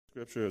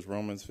Scripture is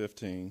Romans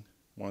 15,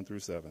 1 through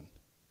 7.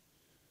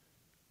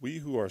 We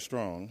who are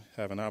strong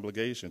have an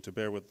obligation to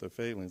bear with the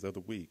failings of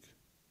the weak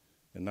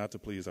and not to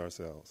please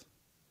ourselves.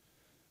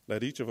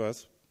 Let each of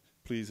us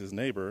please his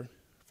neighbor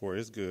for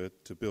his good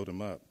to build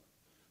him up.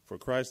 For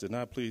Christ did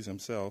not please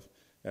himself,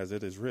 as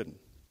it is written,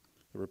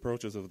 the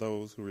reproaches of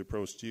those who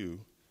reproached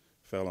you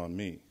fell on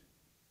me.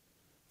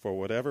 For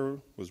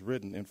whatever was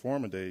written in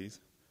former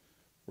days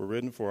were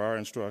written for our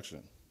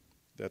instruction,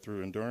 that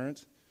through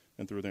endurance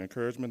and through the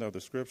encouragement of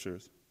the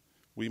Scriptures,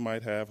 we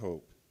might have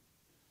hope.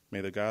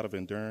 May the God of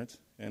endurance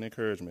and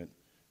encouragement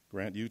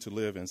grant you to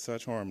live in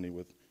such harmony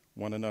with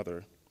one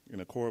another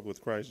in accord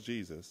with Christ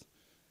Jesus,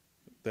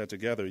 that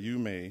together you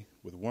may,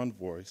 with one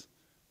voice,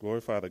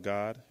 glorify the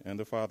God and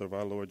the Father of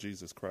our Lord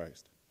Jesus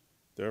Christ.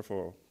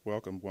 Therefore,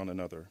 welcome one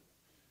another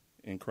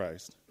in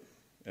Christ,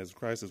 as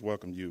Christ has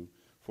welcomed you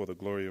for the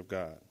glory of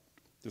God.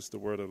 This is the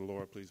word of the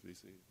Lord. Please be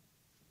seated.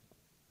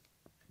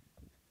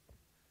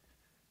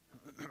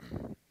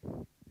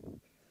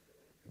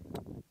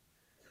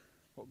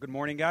 Well, good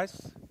morning,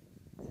 guys.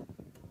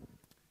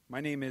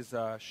 My name is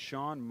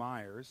Sean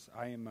Myers.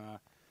 I am a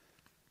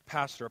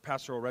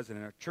pastoral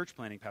resident, a church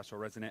planting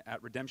pastoral resident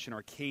at Redemption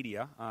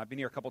Arcadia. I've been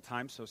here a couple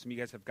times, so some of you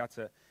guys have got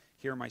to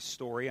hear my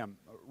story.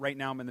 Right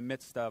now I'm in the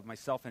midst of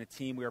myself and a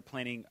team. We are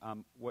planning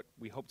what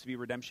we hope to be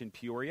Redemption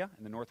Peoria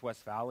in the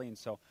Northwest Valley, and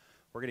so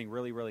we're getting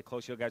really, really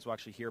close. You guys will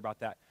actually hear about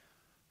that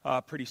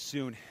pretty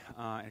soon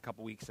in a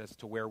couple weeks as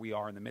to where we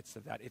are in the midst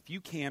of that. If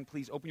you can,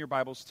 please open your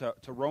Bibles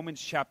to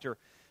Romans chapter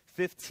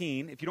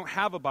 15. If you don't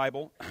have a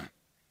Bible,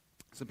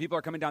 some people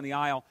are coming down the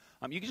aisle.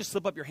 You can just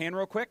slip up your hand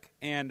real quick,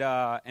 and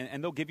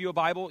they'll give you a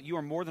Bible. You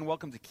are more than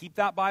welcome to keep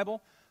that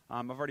Bible.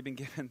 I've already been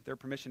given their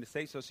permission to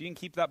say so. So you can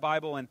keep that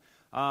Bible, and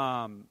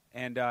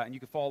you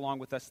can follow along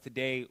with us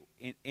today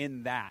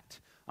in that.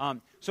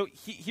 So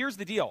here's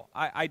the deal.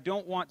 I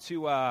don't want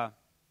to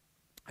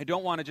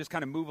just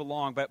kind of move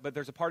along, but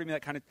there's a part of me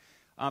that kind of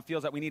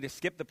feels that we need to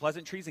skip the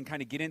pleasantries and kind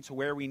of get into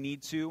where we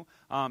need to,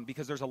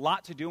 because there's a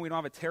lot to do, and we don't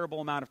have a terrible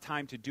amount of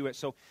time to do it.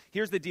 So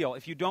here's the deal.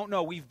 If you don't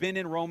know, we've been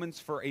in Romans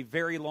for a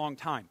very long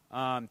time.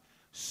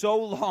 So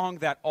long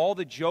that all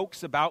the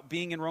jokes about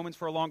being in Romans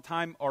for a long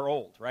time are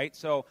old, right?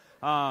 So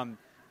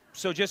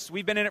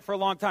we've been in it for a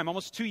long time,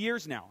 almost 2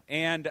 years now.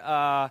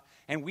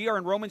 And we are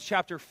in Romans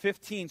chapter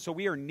 15, so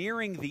we are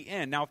nearing the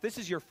end. Now, if this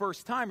is your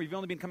first time, or you've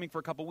only been coming for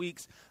a couple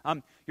weeks,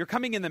 you're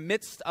coming in the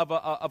midst of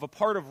a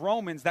part of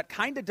Romans that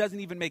kind of doesn't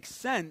even make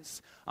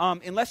sense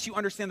unless you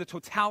understand the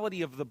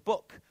totality of the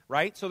book,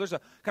 right? So there's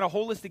a kind of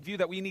holistic view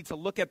that we need to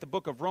look at the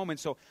book of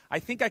Romans. So I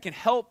think I can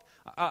help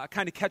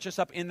kind of catch us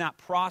up in that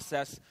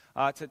process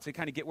to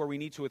kind of get where we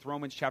need to with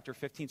Romans chapter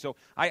 15. So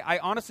I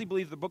honestly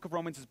believe the book of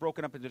Romans is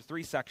broken up into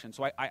 3 sections.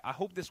 So I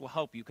hope this will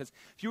help you, because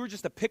if you were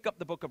just to pick up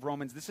the book of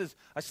Romans, this is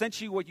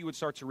essentially what you would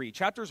start to read.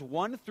 Chapters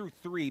 1 through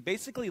 3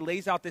 basically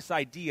lays out this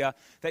idea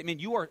that,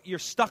 you're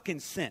stuck in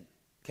sin.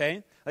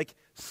 Okay? Like,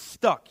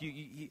 stuck.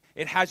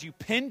 It has you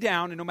pinned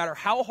down, and no matter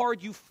how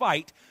hard you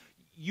fight,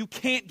 you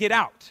can't get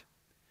out.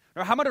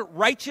 Now, how about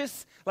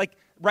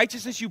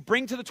righteousness you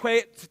bring to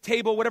the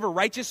table, whatever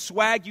righteous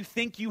swag you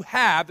think you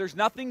have, there's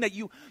nothing that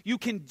you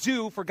can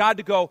do for God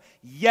to go,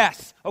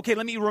 yes, okay,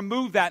 let me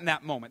remove that in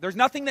that moment. There's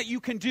nothing that you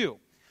can do.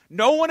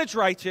 No one is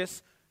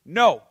righteous.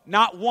 No,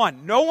 not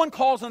one. No one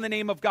calls on the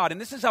name of God. And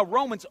this is how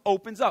Romans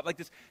opens up, like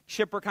this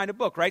chipper kind of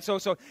book, right? So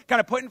kind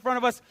of put in front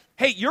of us,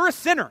 hey, you're a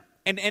sinner.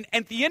 And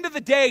at the end of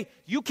the day,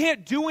 you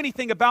can't do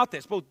anything about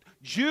this. Both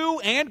Jew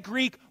and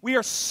Greek, we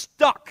are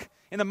stuck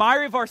in the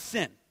mire of our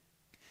sin.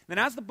 Then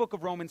as the book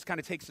of Romans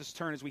kind of takes this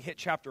turn, as we hit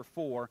chapter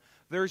 4,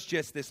 there's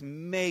just this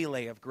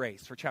melee of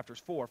grace for chapters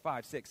 4,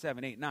 5, 6,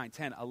 7, 8, 9,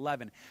 10,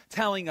 11,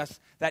 telling us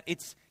that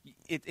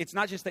it's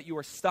not just that you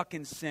are stuck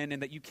in sin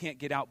and that you can't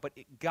get out, but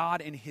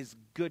God in his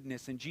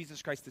goodness and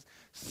Jesus Christ, his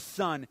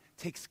Son,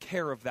 takes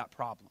care of that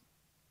problem.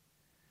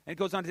 And it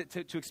goes on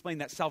to explain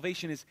that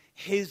salvation is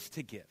his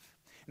to give.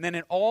 And then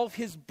in all of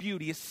his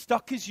beauty, as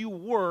stuck as you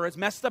were, as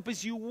messed up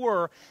as you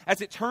were,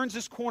 as it turns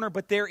this corner,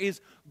 but there is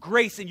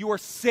grace, and you are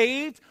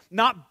saved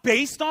not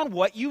based on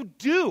what you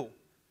do.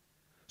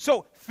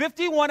 So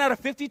 51 out of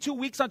 52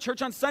 weeks on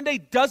Church on Sunday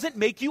doesn't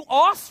make you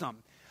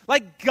awesome.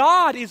 Like,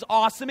 God is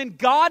awesome, and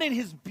God in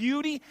his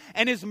beauty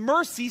and his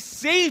mercy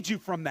saved you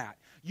from that.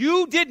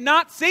 You did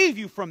not save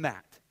you from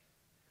that.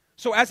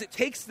 So as it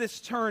takes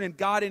this turn and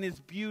God in his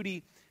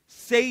beauty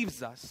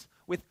saves us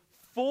with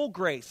full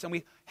grace, and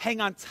we hang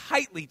on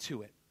tightly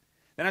to it.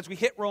 Then as we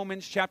hit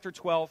Romans chapter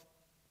 12,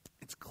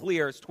 it's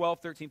clear, it's 12,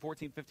 13,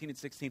 14, 15, and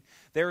 16,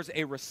 there's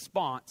a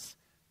response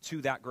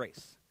to that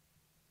grace.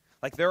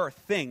 Like, there are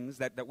things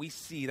that we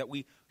see that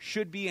we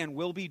should be and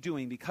will be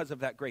doing because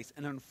of that grace.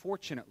 And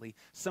unfortunately,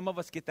 some of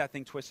us get that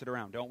thing twisted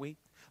around, don't we?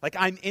 Like,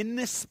 I'm in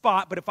this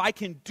spot, but if I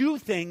can do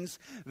things,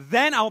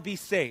 then I'll be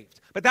saved.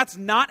 But that's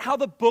not how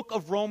the book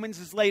of Romans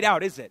is laid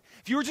out, is it?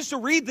 If you were just to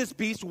read this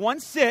beast, you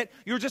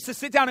were just to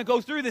sit down and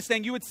go through this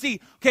thing, you would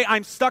see, okay,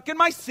 I'm stuck in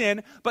my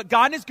sin, but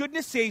God in his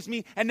goodness saves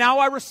me, and now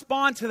I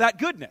respond to that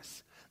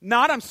goodness.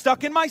 Not I'm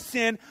stuck in my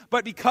sin,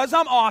 but because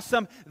I'm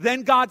awesome,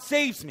 then God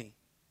saves me.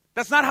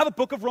 That's not how the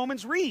book of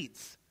Romans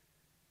reads.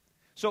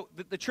 So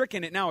the trick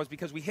in it now is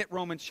because we hit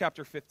Romans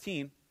chapter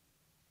 15,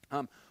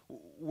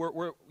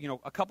 we're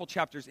a couple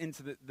chapters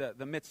into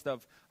the midst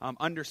of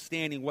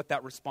understanding what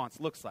that response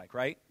looks like,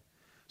 right?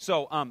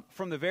 So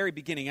from the very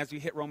beginning, as we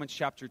hit Romans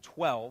chapter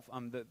 12,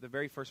 the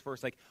very first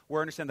verse, like we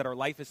understand that our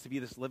life is to be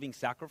this living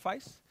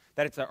sacrifice,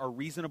 that it's a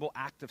reasonable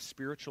act of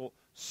spiritual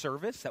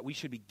service, that we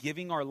should be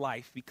giving our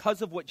life,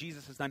 because of what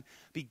Jesus has done,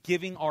 be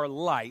giving our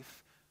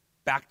life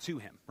back to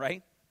him,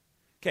 right?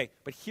 Okay,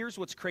 but here's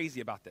what's crazy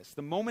about this.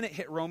 The moment it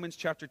hit Romans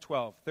chapter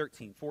 12,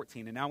 13,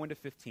 14, and now into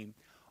 15,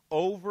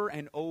 over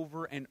and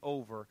over and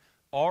over,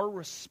 our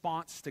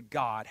response to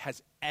God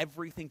has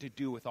everything to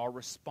do with our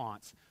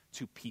response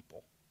to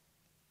people.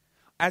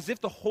 As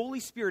if the Holy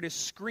Spirit is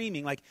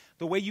screaming, like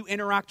the way you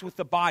interact with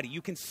the body.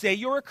 You can say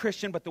you're a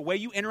Christian, but the way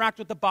you interact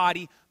with the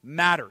body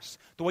matters.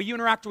 The way you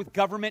interact with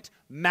government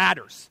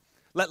matters.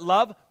 Let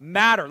love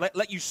matter.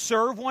 Let you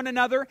serve one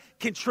another,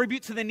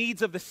 contribute to the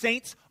needs of the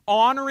saints,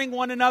 honoring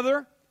one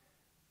another.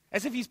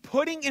 As if he's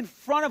putting in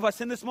front of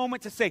us in this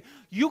moment to say,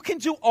 you can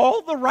do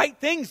all the right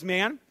things,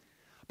 man.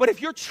 But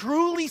if you're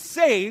truly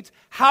saved,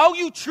 how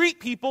you treat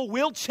people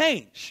will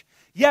change.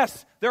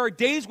 Yes, there are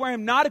days where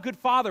I'm not a good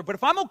father, but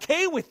if I'm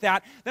okay with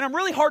that, then I'm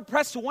really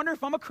hard-pressed to wonder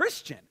if I'm a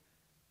Christian.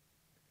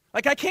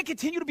 Like, I can't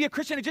continue to be a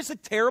Christian and just a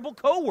terrible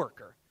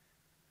coworker,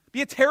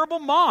 be a terrible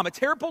mom, a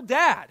terrible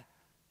dad,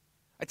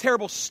 a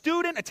terrible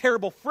student, a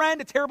terrible friend,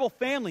 a terrible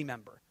family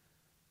member.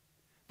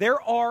 There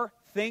are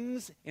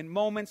things in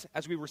moments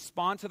as we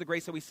respond to the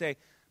grace that we say,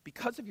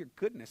 because of your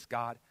goodness,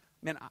 God,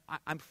 man,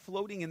 I'm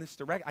floating in this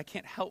direction. I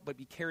can't help but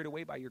be carried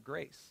away by your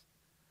grace.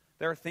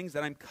 There are things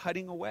that I'm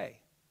cutting away.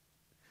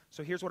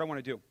 So here's what I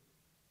want to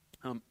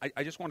do.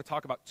 I just want to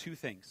talk about two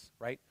things,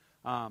 right?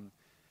 And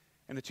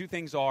the two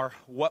things are,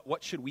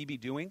 what should we be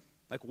doing?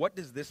 Like, what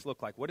does this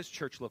look like? What does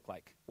church look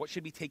like? What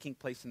should be taking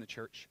place in the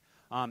church?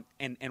 And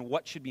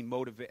what should be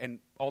and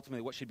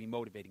ultimately what should be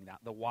motivating that,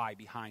 the why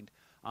behind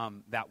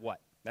that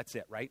what. That's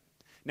it, right?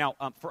 Now,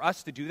 for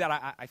us to do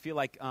that, I feel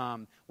like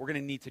we're going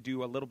to need to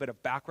do a little bit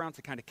of background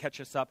to kind of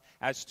catch us up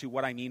as to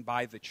what I mean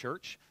by the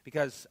church,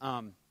 because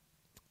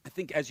I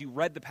think as you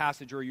read the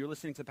passage, or you're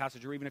listening to the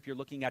passage, or even if you're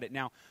looking at it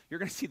now, you're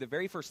going to see the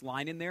very first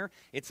line in there.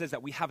 It says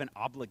that we have an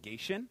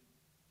obligation,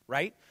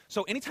 right?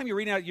 So anytime you're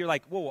reading it, you're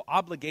like, whoa,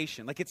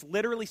 obligation. Like, it's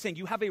literally saying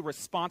you have a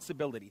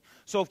responsibility.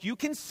 So if you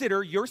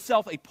consider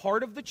yourself a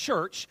part of the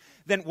church,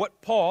 then what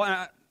Paul,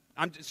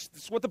 this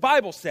is what the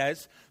Bible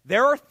says,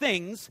 there are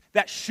things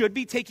that should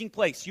be taking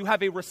place. You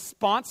have a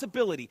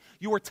responsibility.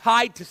 You are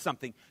tied to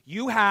something.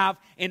 You have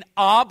an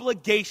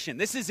obligation.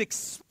 This is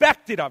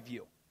expected of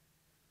you.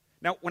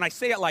 Now, when I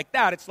say it like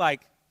that, it's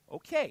like,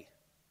 okay,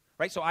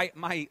 right? So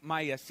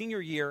my senior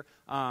year,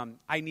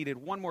 I needed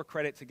one more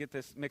credit to get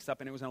this mixed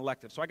up, and it was an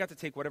elective. So I got to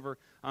take whatever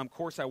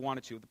course I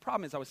wanted to. The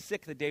problem is I was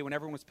sick the day when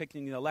everyone was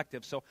picking the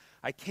elective. So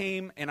I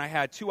came, and I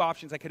had two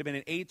options. I could have been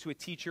an aide to a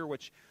teacher,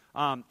 which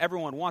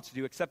everyone wants to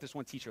do, except this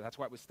one teacher. That's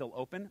why it was still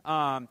open,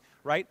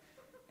 right?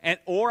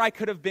 Or I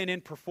could have been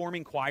in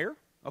performing choir,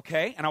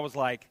 okay? And I was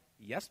like,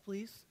 yes,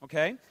 please,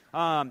 okay?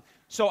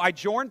 So I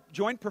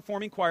joined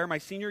performing choir my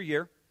senior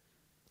year.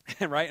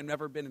 Right? I've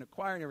never been in a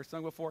choir, never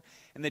sung before.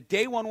 And the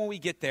day one when we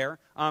get there,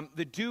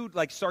 the dude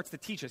starts to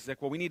teach us. He's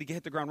like, well, we need to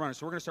hit the ground running,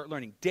 so we're going to start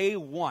learning. Day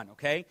one,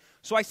 okay?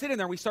 So I sit in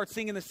there and we start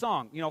singing the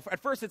song. You know,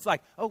 at first it's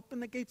like, open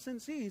the gates and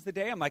seize the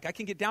day. I'm like, I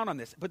can get down on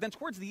this. But then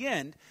towards the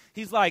end,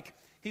 he's like,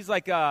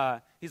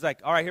 all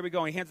right, here we go.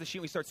 And he hands the sheet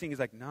and we start singing. He's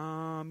like,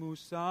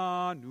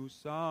 Namusa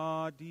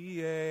Nusa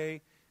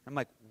Die. I'm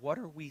like, what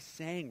are we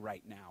saying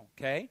right now,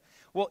 okay?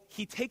 Well,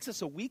 he takes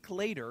us a week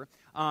later.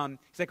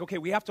 He's like, okay,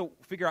 we have to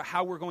figure out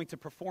how we're going to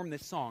perform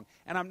this song.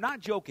 And I'm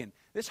not joking.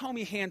 This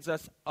homie hands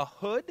us a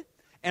hood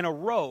and a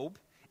robe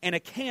and a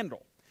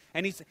candle.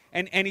 And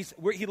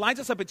he lines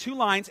us up in two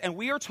lines, and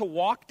we are to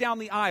walk down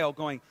the aisle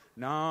going,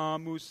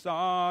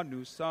 Namusa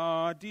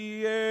Nusa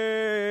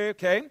Die,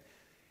 okay?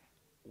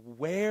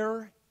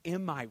 Where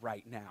am I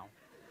right now?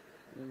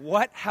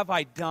 What have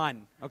I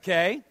done,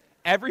 okay?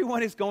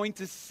 Everyone is going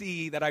to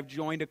see that I've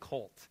joined a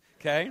cult,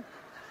 okay?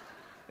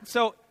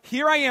 So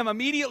here I am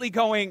immediately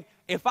going,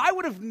 if I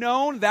would have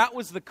known that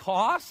was the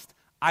cost,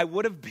 I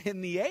would have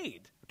been the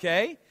aide,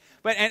 okay?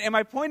 But and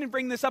my point in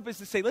bringing this up is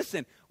to say,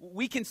 listen,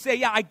 we can say,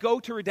 yeah, I go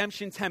to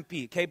Redemption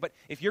Tempe, okay? But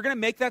if you're going to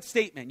make that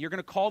statement, you're going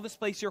to call this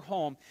place your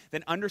home,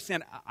 then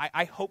understand,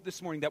 I hope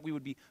this morning that we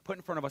would be put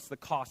in front of us the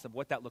cost of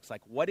what that looks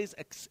like. What is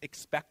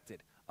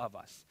expected of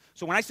us?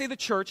 So when I say the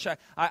church,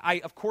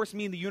 I of course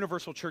mean the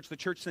universal church, the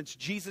church since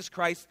Jesus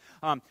Christ,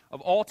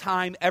 of all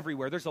time,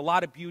 everywhere. There's a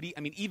lot of beauty.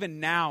 I mean, even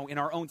now in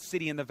our own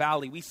city in the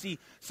valley, we see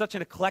such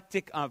an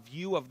eclectic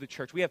view of the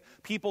church. We have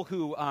people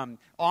who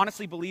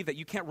honestly believe that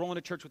you can't roll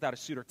into church without a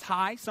suit or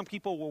tie. Some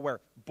people will wear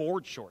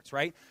board shorts,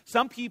 right?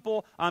 Some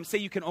people say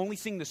you can only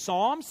sing the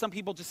Psalms. Some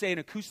people just say an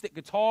acoustic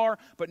guitar,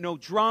 but no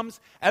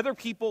drums. Other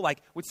people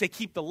would say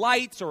keep the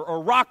lights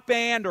or rock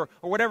band or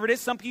whatever it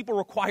is. Some people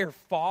require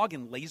fog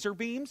and laser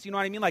beams. You know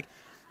what I mean?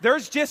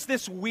 There's just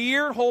this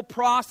weird whole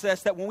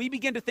process that when we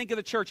begin to think of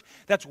the church,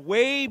 that's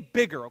way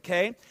bigger,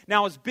 okay?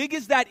 Now, as big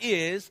as that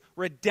is,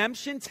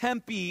 Redemption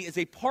Tempe is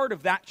a part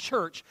of that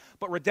church,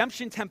 but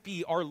Redemption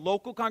Tempe, our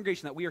local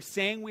congregation that we are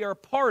saying we are a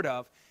part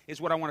of, is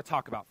what I want to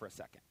talk about for a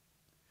second.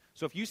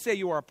 So if you say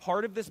you are a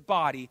part of this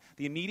body,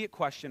 the immediate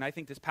question I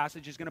think this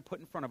passage is going to put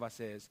in front of us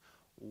is,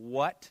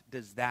 what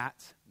does that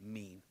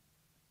mean?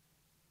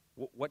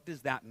 What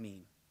does that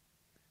mean?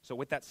 So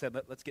with that said,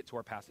 let's get to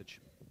our passage.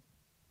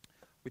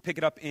 We pick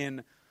it up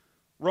in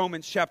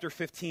Romans chapter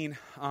 15.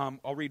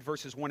 I'll read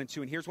verses 1 and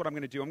 2. And here's what I'm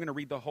going to do. I'm going to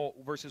read the whole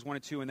verses 1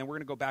 and 2, and then we're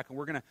going to go back and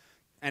we're going to,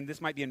 and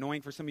this might be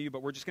annoying for some of you,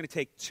 but we're just going to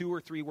take 2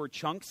 or 3 word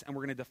chunks and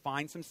we're going to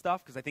define some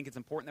stuff because I think it's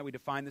important that we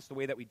define this the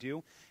way that we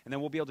do. And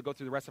then we'll be able to go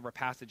through the rest of our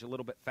passage a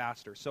little bit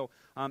faster. So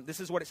this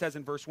is what it says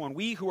in verse 1.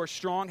 We who are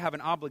strong have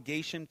an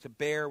obligation to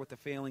bear with the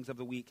failings of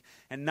the weak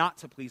and not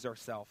to please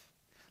ourselves.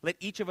 Let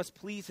each of us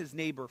please his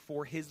neighbor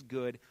for his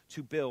good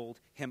to build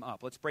him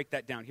up. Let's break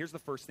that down. Here's the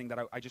first thing that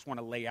I just want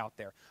to lay out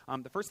there.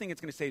 The first thing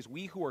it's going to say is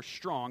we who are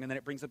strong, and then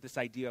it brings up this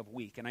idea of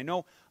weak. And I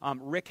know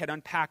Rick had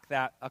unpacked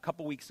that a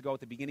couple weeks ago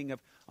at the beginning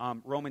of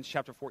Romans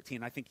chapter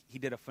 14. I think he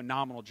did a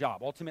phenomenal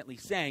job, ultimately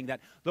saying that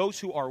those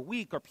who are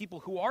weak are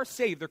people who are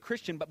saved, they're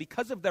Christian, but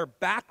because of their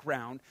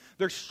background,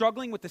 they're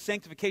struggling with the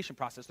sanctification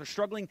process. They're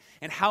struggling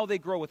in how they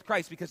grow with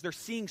Christ because they're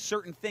seeing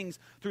certain things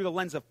through the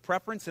lens of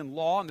preference and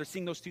law, and they're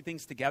seeing those two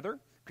things together.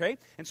 Okay?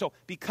 And so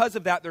because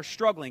of that, they're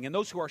struggling. And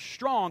those who are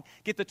strong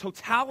get the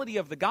totality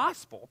of the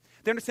gospel.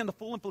 They understand the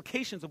full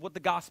implications of what the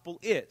gospel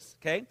is.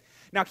 Okay?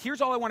 Now,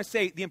 here's all I want to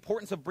say, the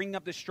importance of bringing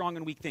up this strong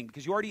and weak thing,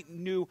 because you already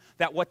knew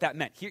what that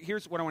meant.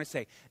 Here's what I want to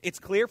say. It's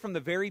clear from the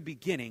very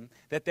beginning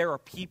that there are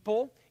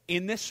people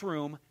in this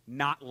room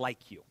not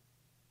like you.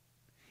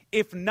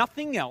 If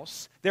nothing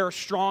else, they're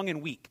strong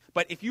and weak.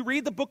 But if you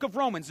read the book of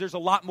Romans, there's a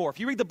lot more. If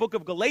you read the book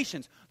of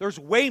Galatians, there's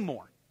way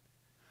more.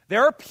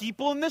 There are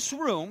people in this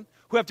room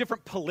who have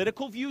different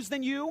political views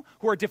than you,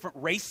 who are different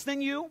race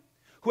than you,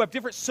 who have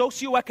different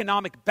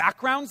socioeconomic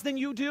backgrounds than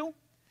you do.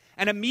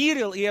 And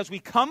immediately as we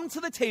come to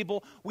the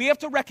table, we have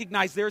to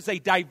recognize there's a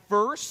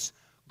diverse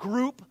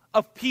group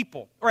of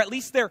people, or at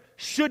least there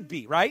should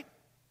be, right?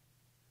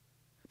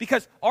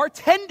 Because our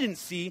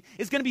tendency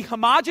is going to be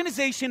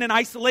homogenization and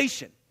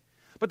isolation.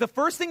 But the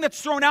first thing that's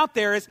thrown out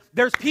there is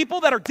there's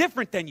people that are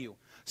different than you.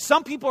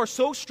 Some people are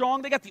so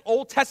strong, they got the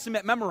Old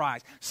Testament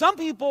memorized. Some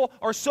people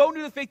are so new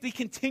to the faith, they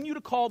continue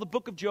to call the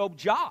book of Job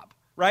Job,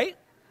 right?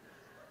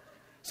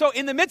 So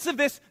in the midst of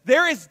this,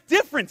 there is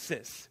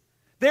differences.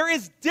 There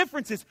is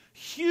differences,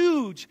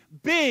 huge,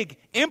 big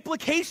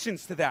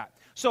implications to that.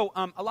 So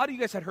a lot of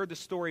you guys had heard the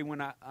story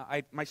when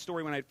my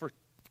story when I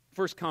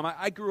first come.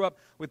 I grew up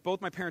with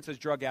both my parents as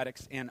drug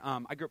addicts, and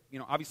I grew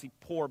up, obviously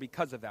poor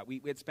because of that.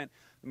 We had spent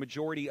the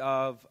majority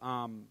of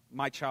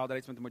my childhood,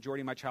 I spent the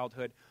majority of my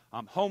childhood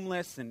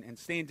homeless and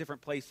staying in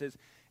different places.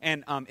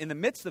 And in the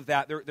midst of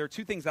that, there are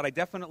 2 things that I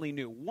definitely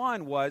knew.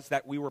 One was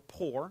that we were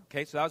poor,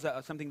 okay, so that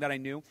was something that I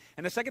knew.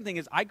 And the second thing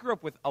is I grew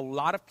up with a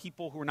lot of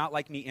people who were not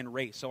like me in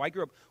race. So I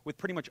grew up with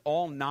pretty much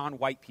all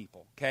non-white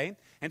people, okay?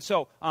 And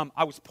so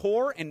I was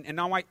poor and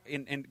non-white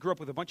and grew up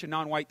with a bunch of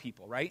non-white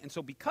people, right? And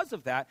so because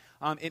of that,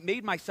 it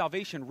made my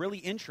salvation really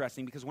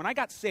interesting because when I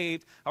got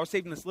saved, I was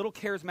saved in this little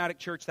charismatic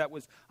church that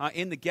was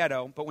in the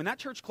ghetto. But when that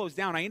church closed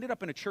down, I ended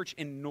up in a church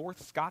in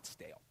North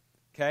Scottsdale,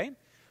 okay?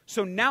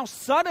 So now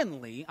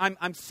suddenly,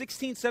 I'm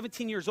 16,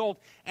 17 years old,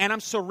 and I'm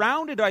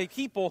surrounded by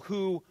people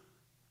who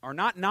are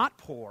not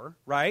poor,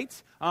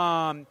 right?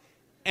 And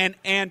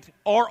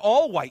are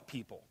all white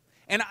people.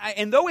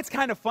 And though it's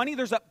kind of funny,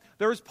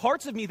 there's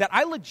parts of me that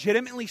I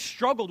legitimately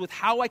struggled with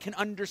how I can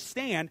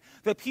understand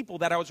the people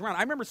that I was around.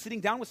 I remember sitting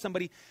down with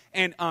somebody,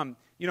 and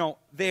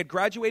they had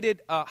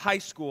graduated high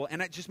school,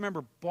 and I just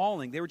remember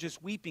bawling. They were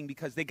just weeping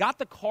because they got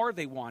the car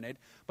they wanted,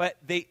 but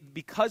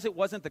because it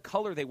wasn't the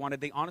color they wanted,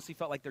 they honestly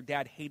felt like their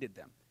dad hated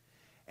them.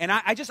 And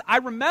I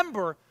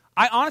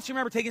honestly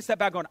remember taking a step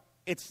back, going,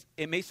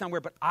 it may sound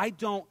weird, but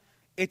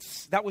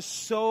that was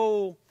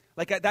so.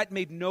 That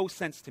made no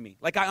sense to me.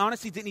 I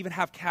honestly didn't even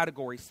have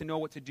categories to know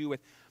what to do with.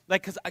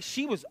 Because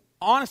she was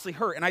honestly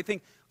hurt. And I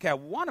think, okay, I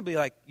want to be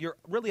like, you're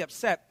really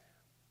upset,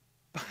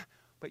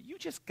 but you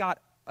just got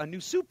a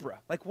new Supra.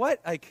 What?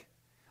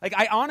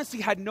 I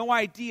honestly had no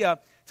idea.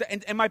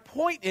 And my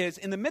point is,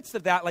 in the midst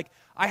of that,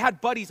 I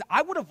had buddies.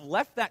 I would have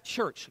left that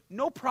church,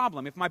 no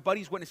problem, if my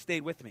buddies wouldn't have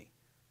stayed with me.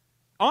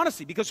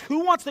 Honestly, because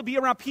who wants to be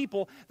around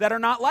people that are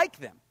not like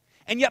them?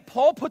 And yet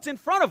Paul puts in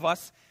front of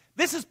us,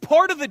 this is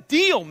part of the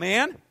deal,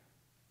 man.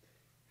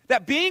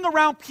 That being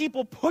around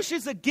people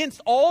pushes against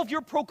all of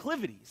your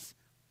proclivities.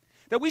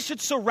 That we should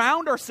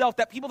surround ourselves,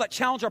 that people that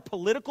challenge our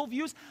political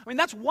views. I mean,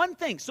 that's one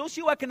thing,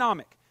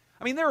 socioeconomic.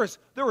 I mean, there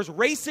was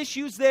race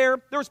issues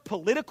there. There was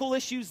political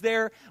issues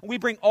there. And we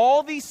bring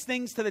all these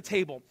things to the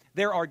table.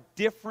 There are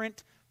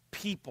different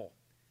people.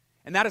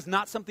 And that is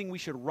not something we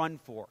should run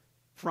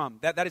from.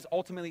 That is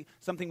ultimately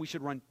something we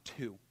should run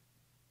to.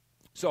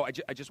 So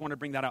I just want to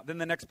bring that out. Then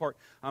the next part,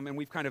 and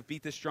we've kind of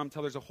beat this drum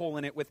till there's a hole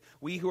in it with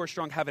we who are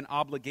strong have an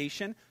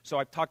obligation. So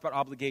I've talked about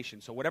obligation.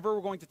 So whatever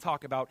we're going to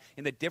talk about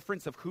in the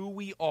difference of who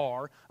we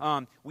are,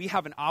 we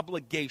have an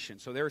obligation.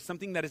 So there is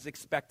something that is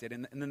expected.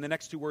 And then the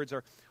next two words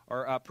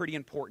are pretty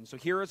important. So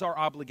here is our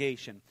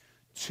obligation: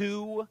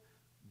 to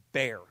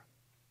bear.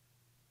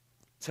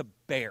 To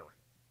bear.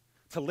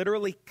 To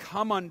literally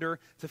come under,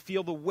 to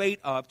feel the weight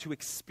of, to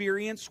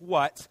experience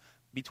what,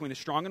 between the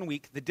strong and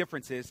weak, the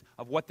differences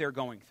of what they're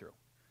going through.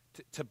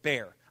 To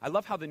bear. I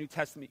love how the New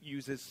Testament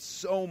uses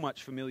so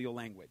much familial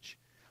language.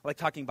 Like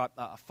talking about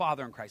a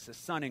father in Christ, a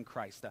son in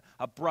Christ,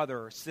 a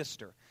brother or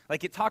sister.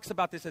 Like it talks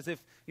about this as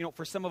if,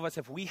 for some of us,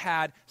 if we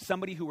had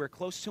somebody who we're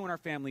close to in our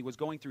family was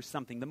going through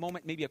something, the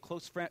moment maybe a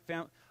close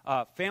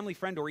family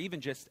friend or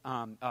even just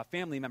a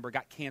family member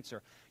got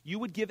cancer, you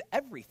would give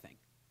everything.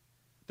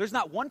 There's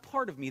not one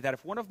part of me that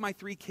if one of my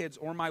 3 kids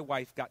or my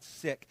wife got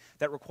sick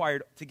that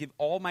required to give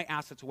all my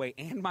assets away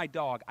and my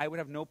dog, I would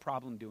have no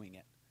problem doing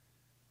it.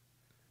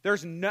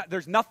 There's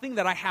nothing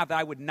that I have that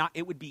I would not,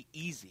 it would be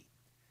easy.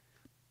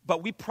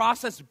 But we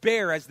process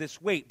bear as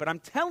this weight. But I'm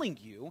telling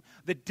you,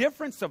 the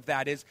difference of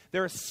that is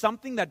there is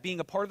something that being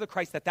a part of the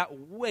Christ, that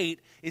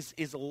weight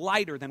is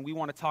lighter than we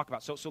want to talk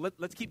about. So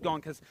let's keep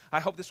going because I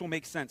hope this will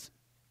make sense.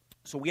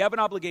 So we have an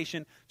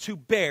obligation to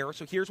bear.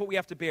 So here's what we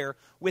have to bear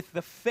with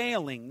the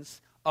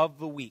failings of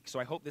the weak. So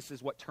I hope this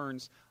is what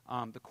turns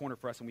the corner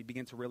for us and we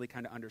begin to really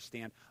kind of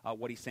understand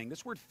what he's saying.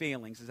 This word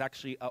failings is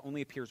actually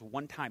only appears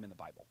one time in the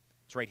Bible.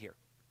 It's right here.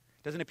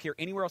 It doesn't appear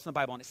anywhere else in the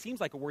Bible, and it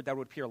seems like a word that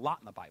would appear a lot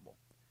in the Bible.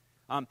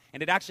 And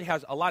it actually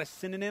has a lot of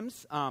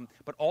synonyms,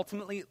 but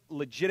ultimately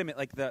legitimate,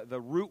 like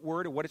the root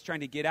word of what it's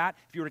trying to get at,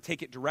 if you were to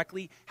take it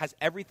directly, has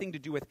everything to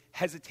do with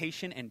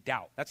hesitation and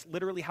doubt. That's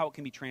literally how it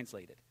can be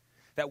translated.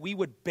 That we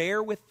would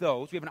bear with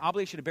those, we have an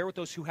obligation to bear with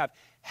those who have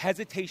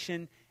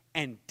hesitation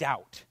and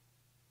doubt.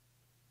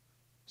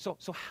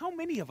 So how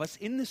many of us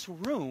in this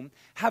room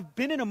have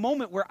been in a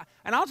moment where,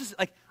 and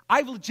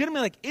I've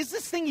legitimately, is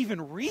this thing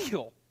even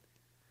real?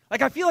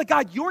 Like, I feel like,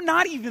 God, you're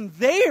not even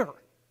there.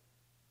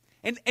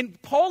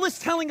 And Paul is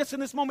telling us in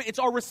this moment, it's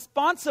our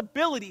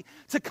responsibility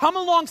to come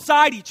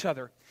alongside each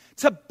other,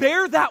 to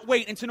bear that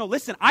weight and to know,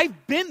 listen,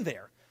 I've been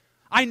there.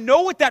 I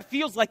know what that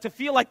feels like, to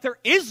feel like there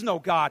is no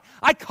God.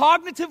 I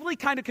cognitively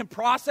kind of can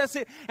process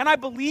it, and I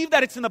believe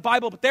that it's in the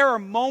Bible, but there are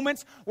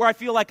moments where I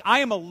feel like I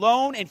am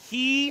alone and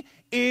He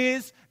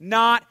is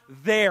not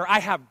there. I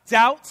have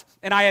doubt,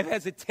 and I have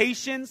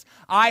hesitations.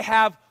 I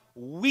have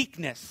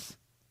weakness.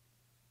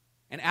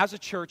 And as a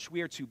church,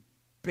 we are to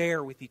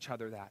bear with each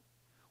other that.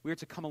 We are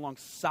to come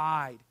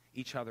alongside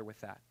each other with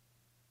that.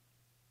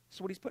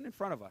 So what he's putting in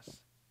front of us.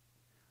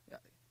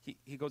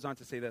 He goes on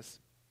to say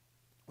this.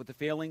 With the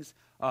failings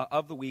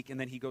of the weak, and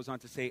then he goes on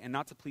to say, and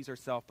not to please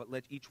ourselves, but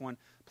let each one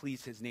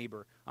please his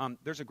neighbor.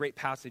 There's a great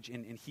passage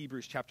in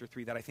Hebrews chapter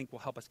 3 that I think will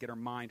help us get our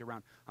mind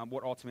around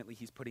what ultimately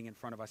he's putting in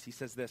front of us. He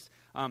says this,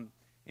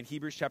 in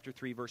Hebrews chapter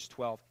 3, verse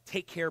 12,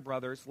 "Take care,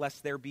 brothers,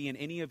 lest there be in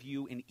any of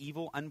you an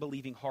evil,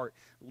 unbelieving heart,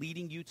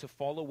 leading you to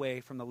fall away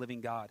from the living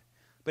God.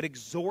 But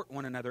exhort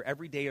one another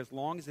every day as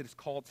long as it is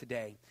called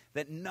today,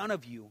 that none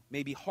of you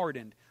may be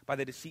hardened by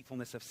the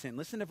deceitfulness of sin."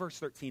 Listen to verse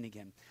 13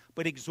 again.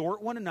 "But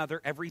exhort one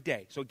another every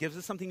day." So it gives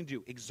us something to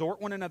do.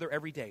 Exhort one another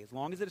every day, as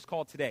long as it is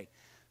called today,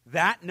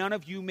 "that none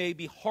of you may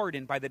be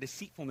hardened by the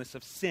deceitfulness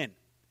of sin."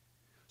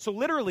 So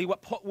literally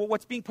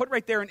what's being put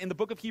right there in the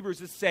book of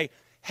Hebrews is to say,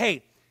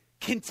 hey,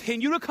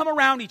 continue to come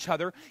around each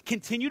other,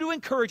 continue to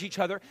encourage each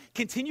other,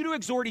 continue to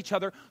exhort each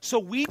other, so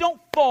we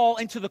don't fall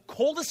into the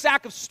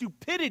cul-de-sac of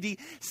stupidity,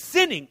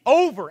 sinning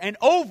over and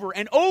over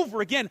and over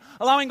again,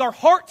 allowing our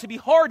heart to be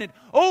hardened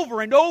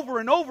over and over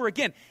and over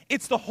again.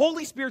 It's the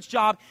Holy Spirit's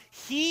job.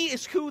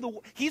 He's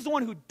the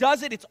one who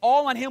does it. It's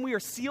all on Him. We are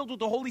sealed with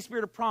the Holy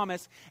Spirit of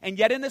promise, and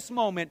yet in this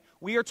moment,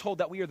 we are told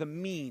that we are the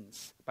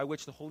means by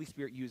which the Holy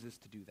Spirit uses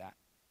to do that.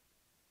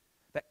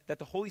 That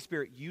the Holy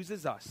Spirit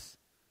uses us,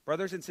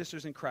 brothers and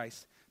sisters in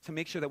Christ, to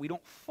make sure that we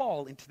don't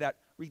fall into that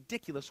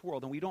ridiculous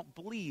world and we don't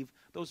believe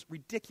those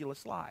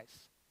ridiculous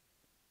lies.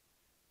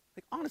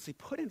 Like, honestly,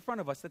 put in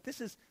front of us that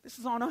this is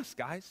on us,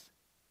 guys.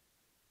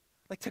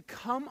 Like, to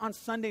come on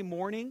Sunday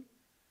morning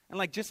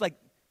and just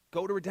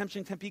go to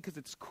Redemption Tempe because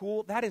it's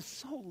cool, that is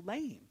so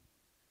lame.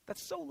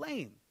 That's so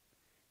lame.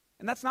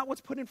 And that's not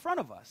what's put in front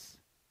of us.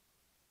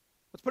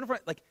 What's put in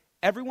front,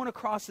 everyone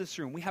across this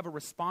room, we have a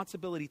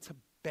responsibility to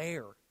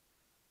bear.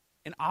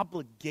 An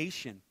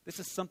obligation. This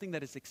is something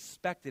that is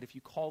expected if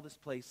you call this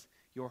place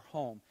your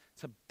home,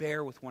 to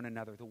bear with one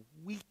another, the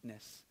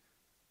weakness,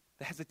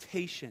 the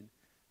hesitation,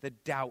 the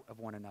doubt of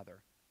one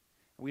another.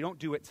 And we don't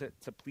do it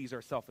to please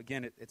ourselves.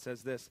 Again, it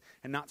says this,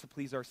 and not to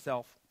please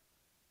ourselves,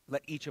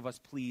 let each of us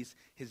please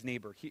his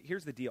neighbor.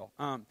 Here's the deal.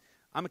 I'm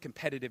a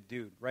competitive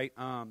dude, right?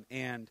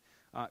 And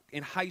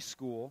in high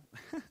school,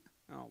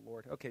 oh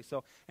Lord, okay,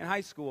 so in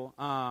high school,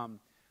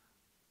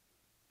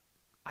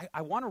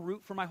 I want to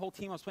root for my whole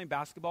team. I was playing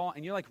basketball,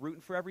 and you're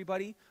rooting for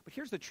everybody. But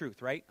here's the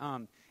truth, right?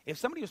 If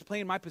somebody was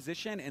playing my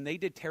position and they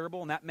did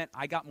terrible and that meant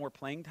I got more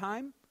playing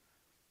time,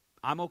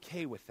 I'm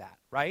okay with that,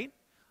 right?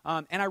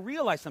 And I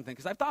realized something,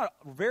 because I've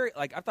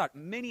thought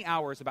many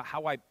hours about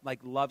how I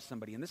love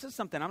somebody. And this is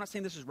something, I'm not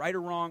saying this is right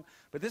or wrong,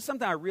 but this is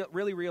something I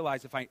really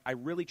realize if I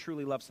really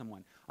truly love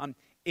someone.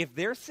 If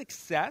their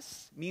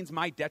success means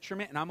my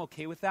detriment and I'm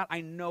okay with that, I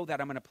know that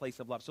I'm in a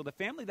place of love. So the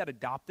family that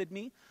adopted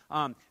me,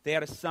 they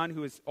had a son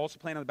who is also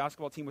playing on the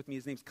basketball team with me.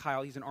 His name's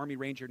Kyle. He's an Army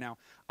Ranger now.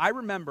 I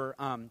remember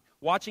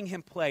watching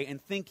him play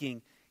and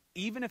thinking,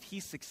 even if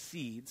he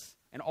succeeds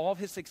and all of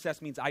his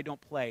success means I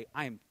don't play,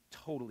 I am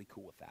totally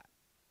cool with that.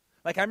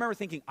 I remember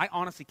thinking, I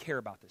honestly care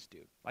about this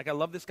dude. I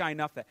love this guy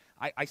enough that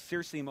I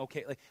seriously am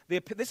okay.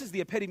 This is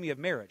the epitome of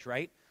marriage,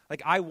 right?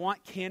 I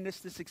want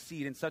Candace to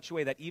succeed in such a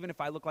way that even if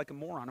I look like a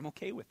moron, I'm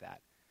okay with that,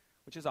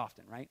 which is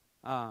often, right?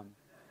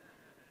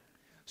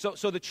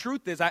 So the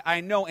truth is,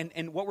 I know,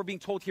 and what we're being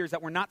told here is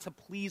that we're not to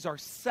please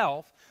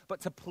ourselves,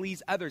 but to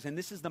please others. And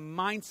this is the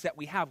mindset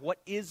we have, what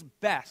is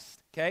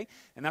best, okay?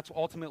 And that's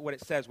ultimately what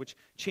it says, which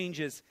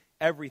changes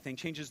everything,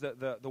 changes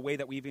the way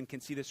that we even can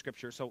see the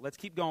scripture. So let's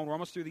keep going. We're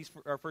almost through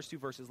our first two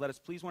verses. Let us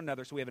please one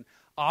another. So we have an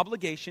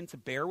obligation to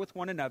bear with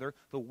one another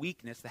the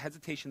weakness, the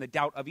hesitation, the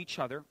doubt of each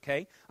other,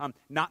 okay?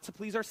 Not to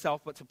please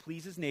ourselves, but to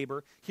please his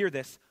neighbor. Hear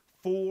this,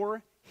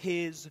 for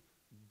his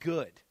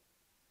good.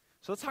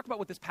 So let's talk about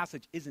what this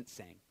passage isn't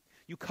saying.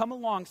 You come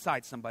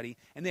alongside somebody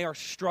and they are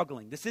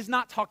struggling. This is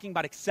not talking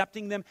about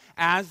accepting them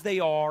as they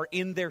are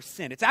in their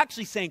sin. It's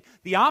actually saying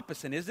the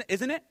opposite,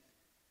 isn't it?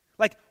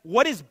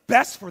 What is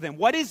best for them?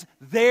 What is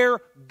their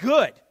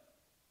good?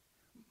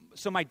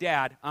 So my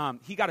dad,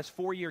 he got his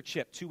 4-year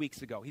chip 2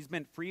 weeks ago. He's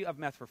been free of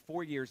meth for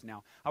 4 years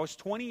now. I was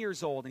 20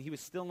 years old, and he was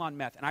still on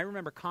meth. And I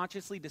remember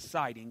consciously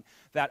deciding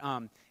that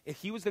if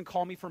he was going to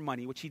call me for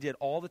money, which he did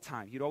all the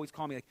time, he'd always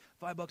call me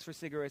 $5 for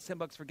cigarettes,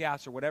 $10 for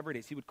gas, or whatever it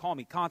is. He would call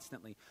me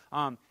constantly.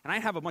 And I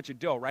have a bunch of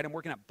dough, right? I'm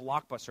working at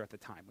Blockbuster at the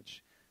time,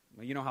 which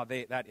you know how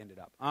that ended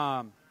up.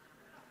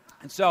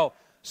 And so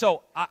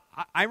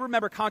I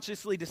remember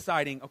consciously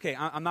deciding, okay,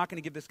 I'm not going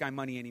to give this guy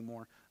money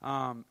anymore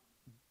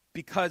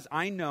because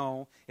I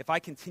know if I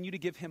continue to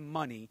give him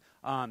money,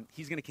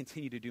 he's going to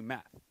continue to do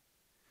meth.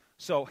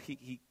 So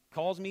he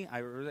calls me.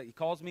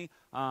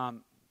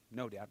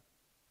 No, Dad,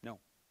 no.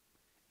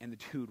 And the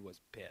dude was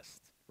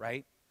pissed,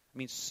 right? I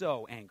mean,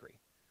 so angry.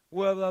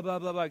 Blah, blah, blah,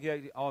 blah, blah.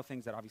 All the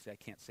things that obviously I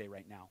can't say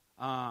right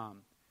now.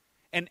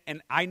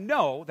 And I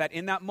know that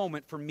in that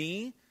moment, for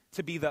me,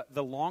 to be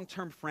the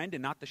long-term friend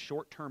and not the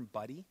short-term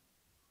buddy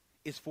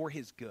is for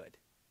his good.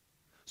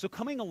 So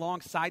coming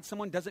alongside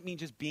someone doesn't mean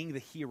just being the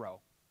hero,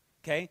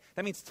 okay?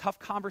 That means tough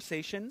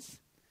conversations.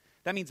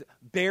 That means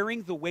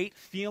bearing the weight,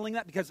 feeling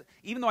that, because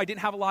even though I didn't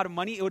have a lot of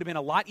money, it would have been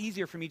a lot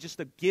easier for me just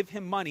to give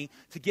him money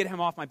to get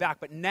him off my back.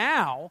 But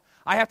now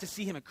I have to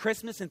see him at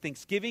Christmas and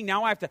Thanksgiving.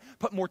 Now I have to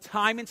put more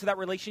time into that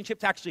relationship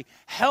to actually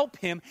help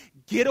him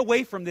get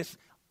away from this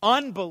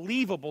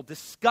unbelievable,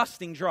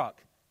 disgusting drug.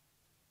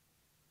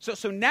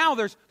 So now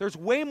there's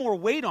way more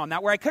weight on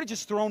that where I could have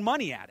just thrown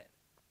money at it.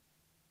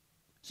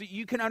 So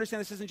you can understand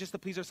this isn't just to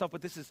please yourself,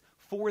 but this is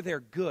for their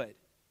good.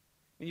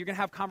 And you're going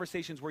to have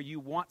conversations where you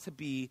want to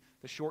be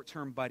the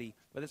short-term buddy.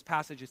 But this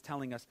passage is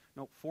telling us,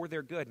 no, for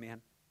their good,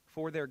 man.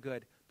 For their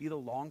good. Be the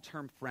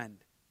long-term friend.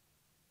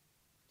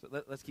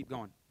 So let's keep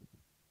going.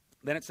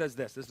 Then it says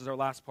this. This is our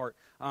last part.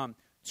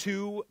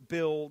 To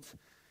build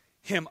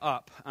him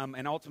up.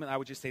 And ultimately, I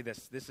would just say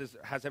this. This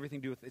has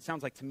everything to do with, it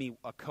sounds like to me,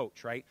 a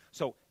coach, right?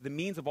 So the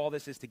means of all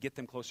this is to get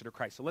them closer to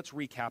Christ. So let's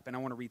recap, and I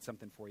want to read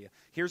something for you.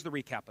 Here's the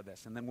recap of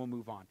this, and then we'll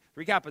move on.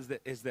 The recap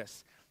is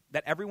this,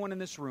 that everyone in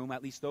this room,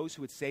 at least those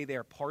who would say they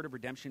are part of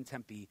Redemption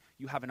Tempe,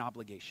 you have an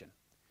obligation.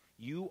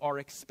 You are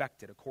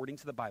expected, according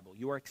to the Bible,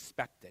 you are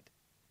expected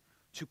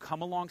to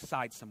come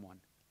alongside someone,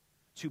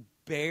 to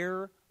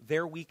bear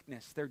their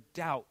weakness, their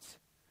doubt,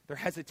 their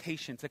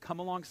hesitation, to come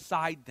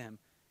alongside them,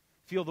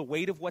 feel the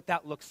weight of what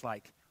that looks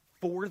like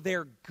for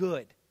their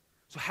good.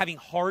 So having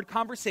hard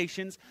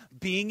conversations,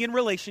 being in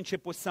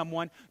relationship with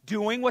someone,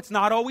 doing what's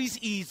not always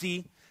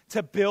easy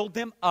to build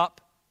them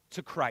up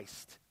to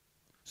Christ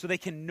so they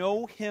can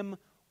know him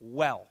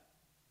well.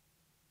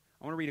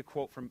 I want to read a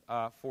quote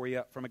for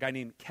you from a guy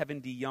named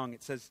Kevin D. Young.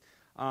 It says,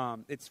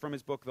 it's from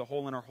his book, The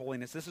Hole in Our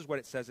Holiness. This is what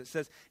it says. It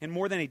says, in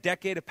more than a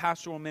decade of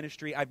pastoral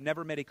ministry, I've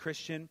never met a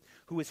Christian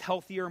who is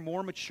healthier,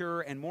 more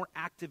mature, and more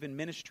active in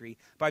ministry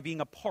by being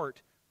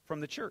apart from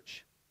the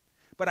church.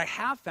 But I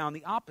have found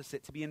the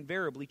opposite to be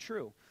invariably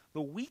true.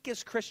 The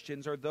weakest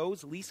Christians are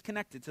those least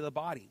connected to the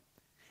body.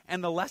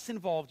 And the less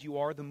involved you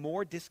are, the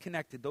more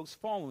disconnected those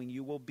following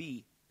you will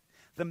be.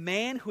 The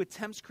man who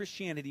attempts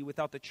Christianity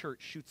without the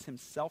church shoots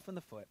himself in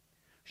the foot,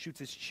 shoots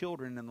his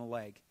children in the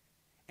leg,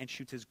 and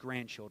shoots his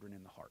grandchildren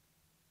in the heart.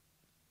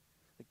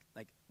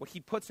 Like what he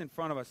puts in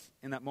front of us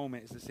in that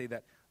moment is to say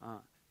that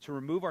to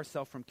remove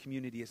ourselves from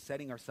community is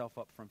setting ourselves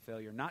up from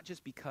failure, not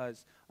just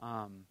because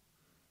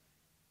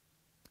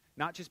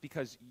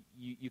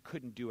you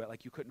couldn't do it,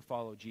 like you couldn't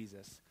follow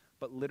Jesus,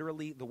 but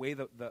literally the way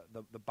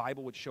the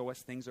Bible would show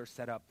us things are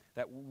set up,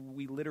 that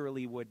we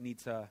literally would need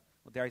to,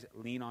 well, dare I say,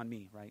 lean on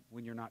me, right?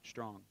 When you're not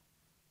strong.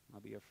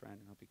 I'll be your friend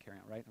and I'll be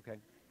carrying on, right? Okay.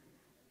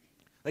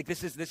 Like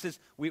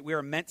we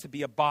are meant to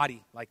be a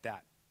body like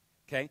that,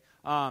 okay?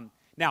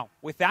 Now,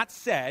 with that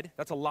said,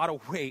 that's a lot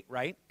of weight,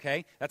 right?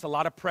 Okay, that's a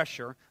lot of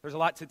pressure. There's a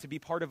lot to be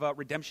part of a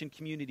redemption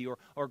community or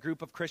a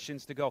group of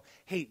Christians to go,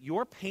 hey,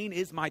 your pain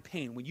is my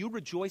pain. When you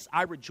rejoice,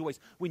 I rejoice.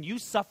 When you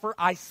suffer,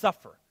 I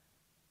suffer.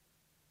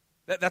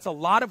 That's a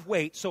lot of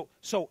weight.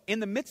 So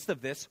in the midst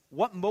of this,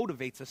 what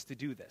motivates us to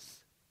do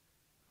this?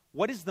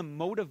 What is the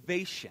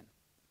motivation?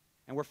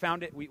 And we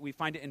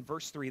find it in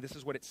verse 3. This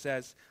is what it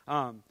says.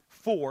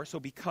 For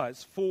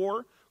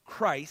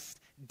Christ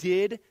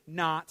did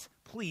not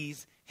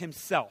please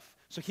himself.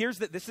 So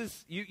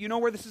you know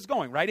where this is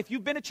going, right? If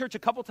you've been to church a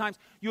couple times,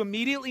 you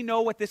immediately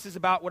know what this is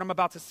about, what I'm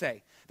about to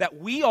say. That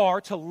we are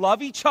to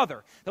love each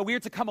other, that we are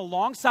to come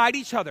alongside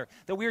each other,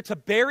 that we are to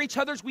bear each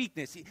other's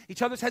weakness,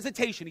 each other's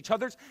hesitation, each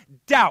other's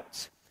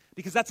doubt,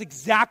 because that's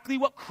exactly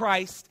what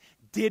Christ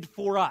did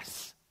for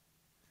us.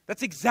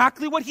 That's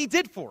exactly what he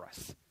did for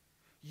us.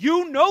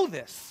 You know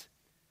this.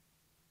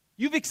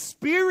 You've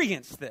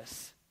experienced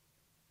this.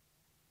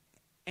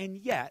 And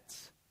yet,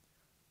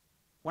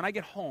 when I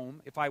get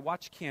home, if I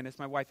watch Candace,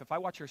 my wife, if I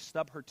watch her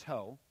stub her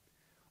toe,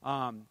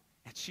 and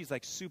she's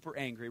like super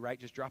angry, right,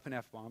 just dropping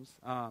F-bombs.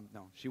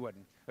 No, she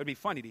wouldn't. It would be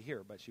funny to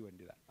hear, but she wouldn't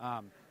do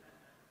that.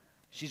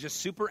 She's just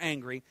super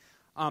angry.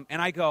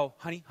 And I go,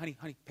 honey,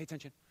 pay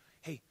attention.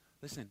 Hey,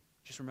 listen,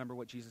 just remember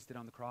what Jesus did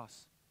on the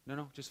cross.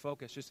 No, just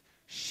focus.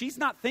 She's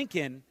not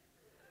thinking,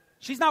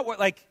 she's not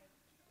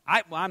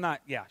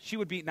she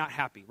would be not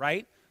happy,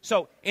 right?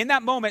 So in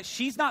that moment,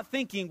 she's not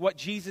thinking what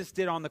Jesus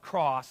did on the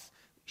cross.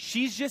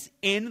 She's just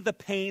in the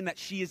pain that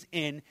she is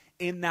in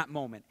that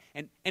moment.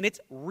 And it's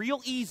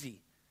real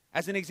easy,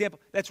 as an example,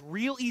 that's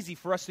real easy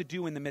for us to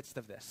do in the midst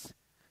of this.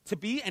 To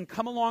be and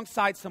come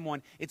alongside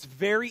someone, it's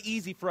very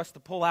easy for us to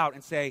pull out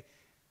and say,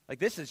 like,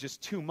 this is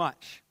just too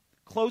much.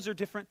 Clothes are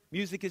different.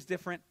 Music is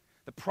different.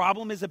 The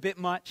problem is a bit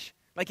much.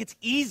 Like, it's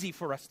easy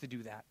for us to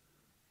do that.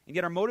 And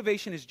yet our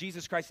motivation is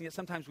Jesus Christ, and yet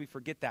sometimes we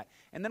forget that.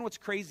 And then what's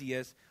crazy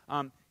is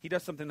he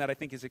does something that I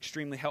think is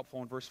extremely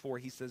helpful in verse 4.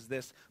 He says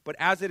this, but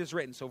as it is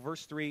written, so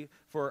verse 3,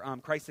 for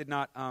Christ did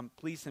not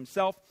please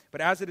himself,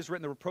 but as it is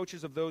written, the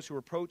reproaches of those who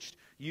reproached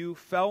you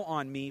fell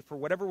on me, for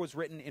whatever was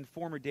written in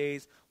former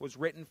days was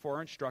written for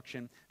our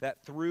instruction,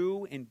 that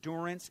through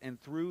endurance and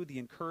through the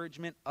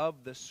encouragement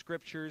of the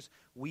Scriptures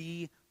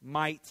we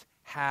might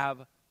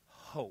have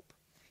hope.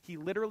 He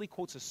literally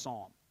quotes a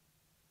psalm.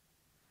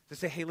 To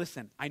say, hey,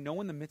 listen, I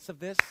know in the midst of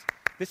this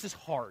is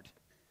hard.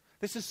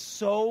 This is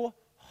so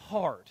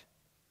hard.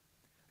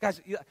 Guys,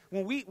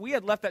 when we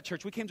had left that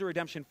church, we came to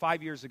Redemption 4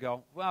 years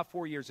ago.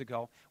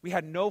 We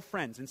had no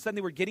friends. And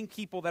suddenly we're getting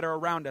people that are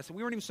around us. And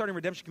we weren't even starting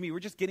Redemption Community. We were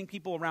just getting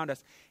people around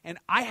us. And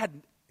I had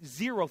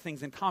zero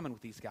things in common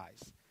with these guys.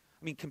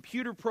 I mean,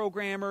 computer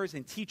programmers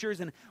and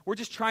teachers, and we're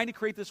just trying to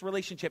create this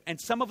relationship. And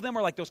some of them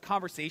are like those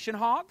conversation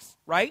hogs,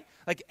 right?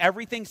 Like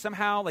everything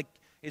somehow like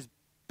is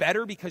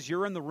better because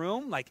you're in the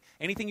room. Like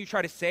anything you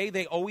try to say,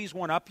 they always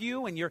one up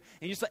you, and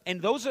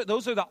those are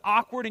the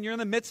awkward, and you're in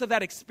the midst of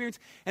that experience.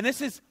 And this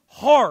is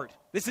hard.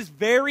 This is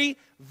very,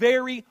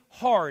 very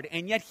hard.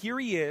 And yet here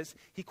he is.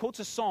 He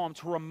quotes a psalm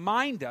to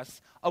remind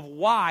us of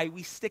why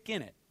we stick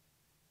in it.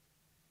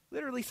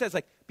 Literally says,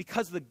 like,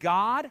 because the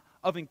God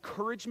of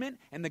encouragement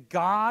and the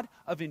God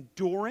of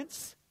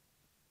endurance,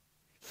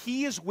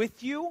 he is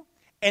with you,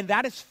 and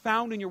that is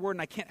found in your word.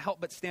 And I can't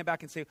help but stand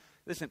back and say,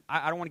 listen,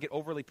 I don't want to get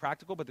overly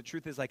practical, but the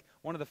truth is, like,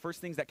 one of the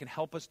first things that can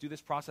help us do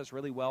this process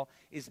really well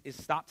is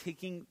stop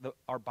taking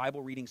our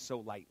Bible reading so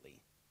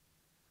lightly.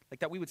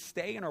 Like, that we would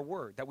stay in our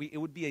word, it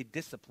would be a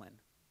discipline.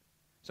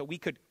 So we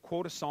could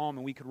quote a psalm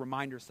and we could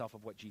remind ourselves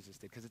of what Jesus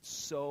did, because it's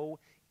so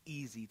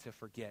easy to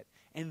forget.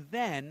 And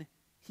then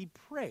he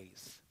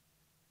prays.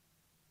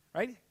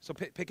 Right? So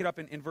pick it up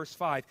in verse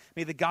 5.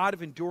 May the God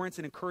of endurance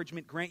and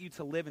encouragement grant you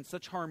to live in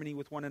such harmony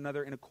with one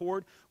another in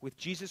accord with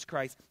Jesus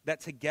Christ,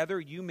 that together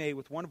you may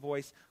with one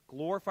voice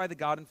glorify the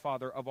God and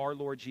Father of our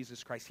Lord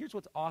Jesus Christ. Here's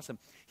what's awesome.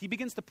 He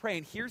begins to pray,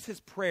 and here's his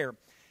prayer.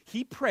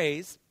 He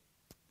prays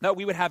that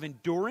we would have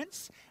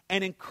endurance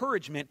and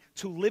encouragement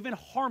to live in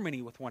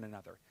harmony with one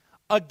another.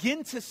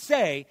 Again, to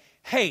say,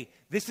 hey,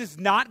 this is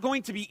not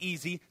going to be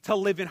easy to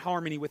live in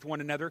harmony with one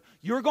another.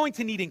 You're going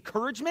to need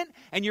encouragement,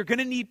 and you're going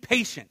to need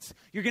patience.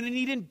 You're going to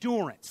need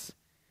endurance.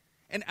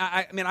 And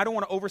I don't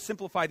want to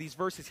oversimplify these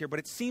verses here, but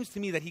it seems to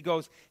me that he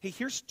goes, hey,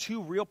 here's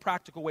two real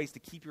practical ways to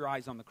keep your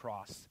eyes on the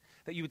cross.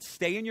 That you would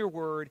stay in your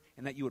word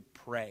and that you would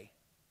pray.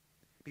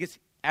 Because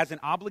as an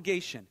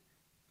obligation,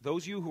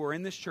 those of you who are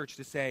in this church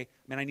to say,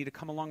 man, I need to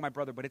come along my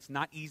brother, but it's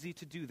not easy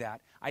to do that.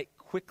 I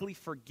quickly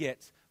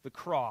forget the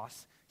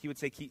cross. He would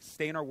say,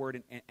 stay in our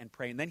word and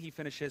pray. And then he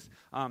finishes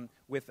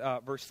with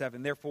verse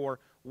 7. Therefore,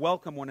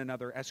 welcome one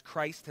another as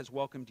Christ has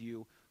welcomed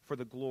you for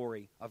the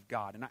glory of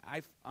God. And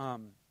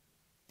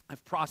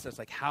I've processed,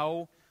 like,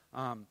 how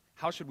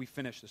should we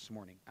finish this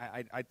morning?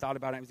 I thought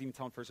about it. I was even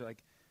telling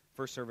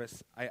first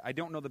service, I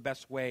don't know the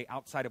best way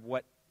outside of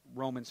what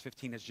Romans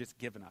 15 has just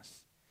given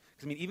us.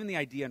 Because, I mean, even the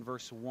idea in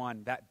verse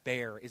 1, that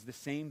bear is the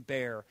same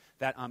bear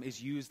that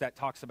is used, that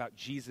talks about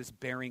Jesus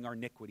bearing our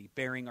iniquity,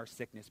 bearing our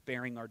sickness,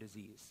 bearing our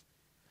disease.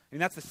 I mean,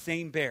 that's the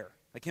same bear,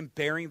 like him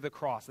bearing the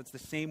cross. That's the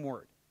same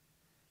word.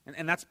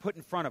 And that's put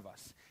in front of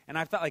us. And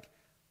I felt like,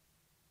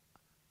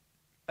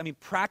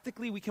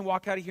 practically we can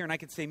walk out of here and I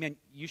could say, man,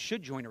 you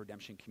should join a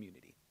redemption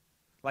community.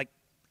 Like,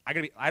 I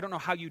don't know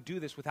how you do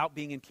this without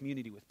being in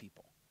community with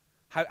people.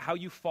 How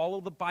you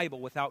follow the Bible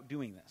without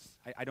doing this.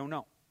 I don't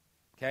know.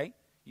 Okay?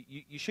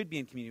 You should be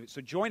in community. So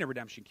join a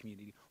redemption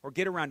community or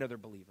get around other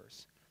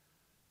believers.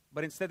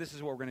 But instead, this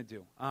is what we're going to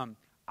do.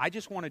 I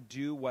just want to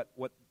do what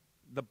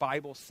the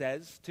Bible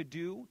says to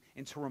do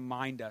and to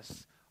remind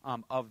us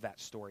of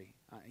that story.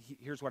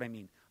 Here's what I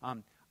mean.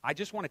 I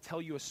just want to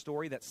tell you a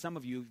story that some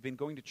of you who've been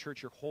going to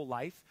church your whole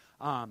life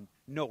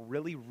know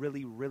really,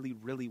 really, really,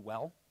 really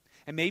well.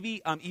 And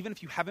maybe even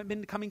if you haven't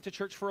been coming to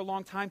church for a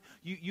long time,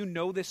 you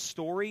know this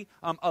story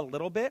a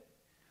little bit.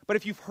 But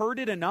if you've heard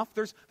it enough,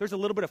 there's a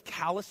little bit of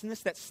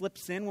callousness that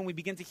slips in when we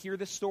begin to hear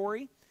this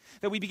story.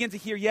 That we begin to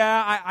hear,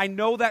 I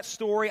know that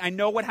story. I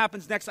know what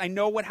happens next. I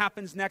know what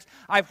happens next.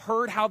 I've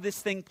heard how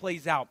this thing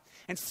plays out.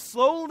 And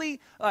slowly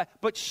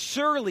but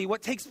surely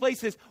what takes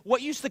place is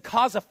what used to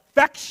cause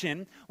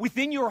affection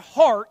within your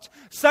heart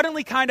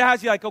suddenly kind of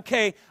has you like,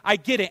 okay, I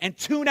get it, and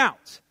tune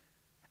out.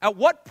 At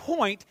what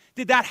point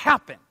did that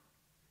happen?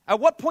 At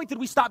what point did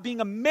we stop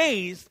being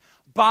amazed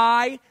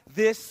by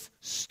this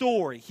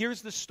story?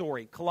 Here's the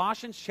story.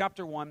 Colossians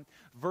chapter 1,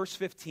 verse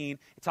 15.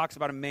 It talks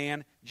about a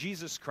man,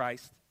 Jesus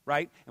Christ,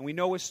 right? And we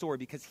know his story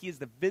because he is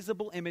the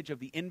visible image of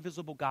the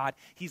invisible God.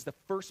 He's the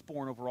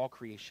firstborn over all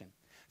creation.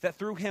 That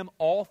through him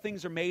all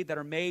things are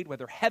made,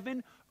 whether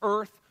heaven,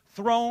 earth,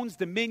 thrones,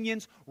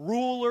 dominions,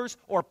 rulers,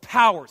 or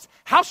powers.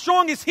 How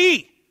strong is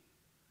he?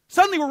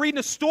 Suddenly we're reading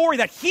a story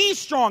that he's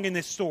strong in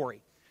this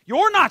story.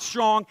 You're not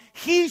strong,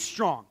 he's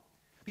strong.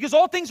 Because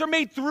all things are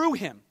made through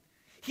him.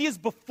 He is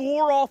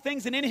before all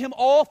things, and in him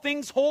all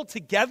things hold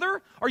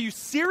together. Are you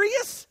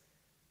serious?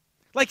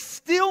 Like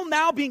still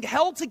now being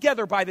held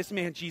together by this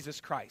man,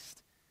 Jesus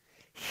Christ.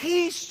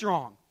 He's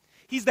strong.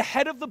 He's the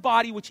head of the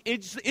body, which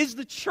is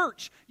the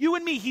church. You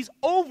and me, he's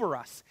over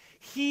us.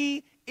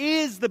 He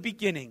is the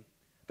beginning,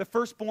 the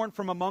firstborn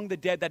from among the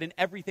dead, that in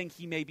everything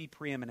he may be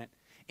preeminent.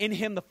 In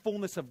him the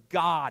fullness of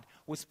God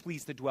was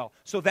pleased to dwell.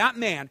 So that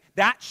man,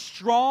 that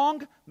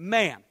strong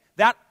man,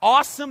 that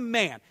awesome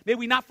man, may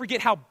we not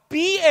forget how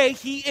BA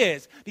he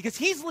is, because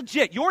he's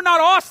legit. You're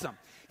not awesome.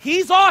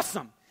 He's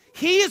awesome.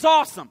 He is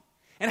awesome.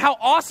 And how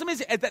awesome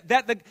is it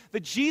that the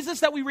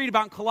Jesus that we read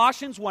about in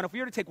Colossians 1, if we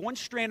were to take one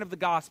strand of the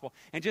gospel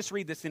and just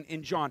read this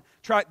in John,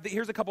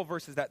 here's a couple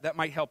verses that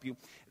might help you.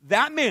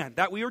 That man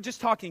that we were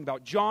just talking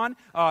about, John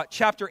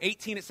chapter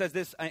 18, it says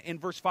this in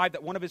verse 5,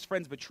 that one of his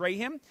friends betray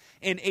him.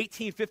 In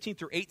 18, 15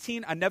 through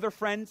 18, another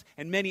friend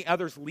and many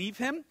others leave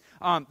him.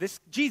 This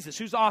Jesus,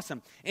 who's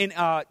awesome. In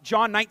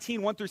John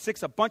 19, 1 through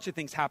 6, a bunch of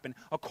things happen.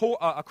 A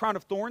crown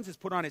of thorns is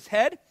put on his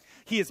head.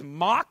 He is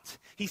mocked.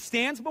 He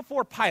stands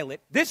before Pilate.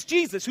 This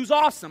Jesus, who's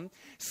awesome,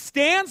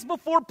 stands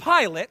before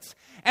Pilate,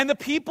 and the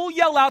people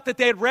yell out that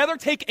they'd rather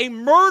take a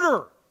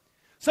murderer,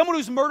 someone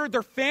who's murdered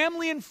their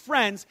family and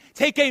friends,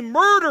 take a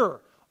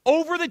murderer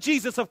over the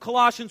Jesus of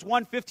Colossians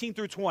 1, 15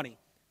 through 20.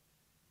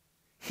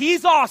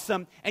 He's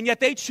awesome, and yet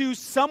they choose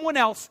someone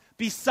else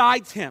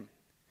besides him.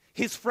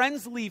 His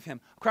friends leave him.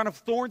 A crown of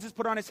thorns is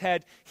put on his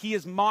head. He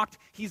is mocked.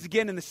 He's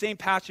again in the same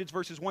passage,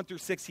 verses 1 through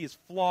 6. He is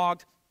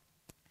flogged.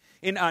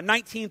 In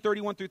 19,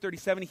 31 through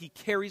 37, he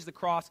carries the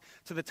cross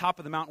to the top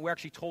of the mountain. We're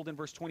actually told in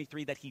verse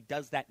 23 that he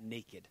does that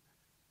naked.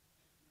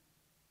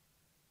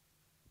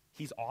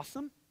 He's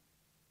awesome?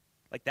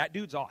 Like, that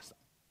dude's awesome.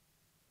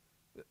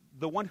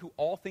 The one who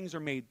all things are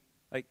made,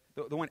 like,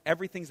 the one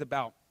everything's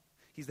about.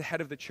 He's the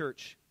head of the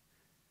church.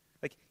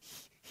 Like,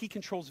 he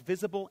controls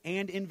visible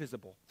and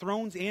invisible,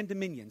 thrones and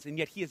dominions, and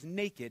yet he is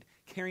naked,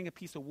 carrying a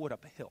piece of wood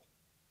up a hill.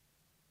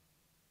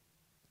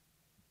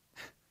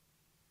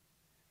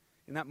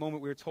 In that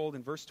moment, we were told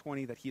in verse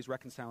 20 that he is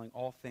reconciling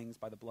all things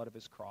by the blood of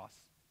his cross.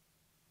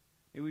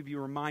 May we be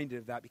reminded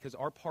of that, because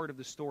our part of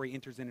the story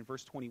enters in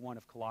verse 21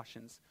 of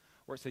Colossians,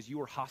 where it says, you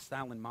were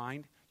hostile in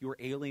mind, you were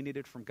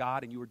alienated from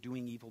God, and you were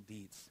doing evil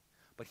deeds.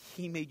 But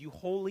he made you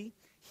holy,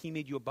 he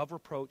made you above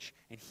reproach,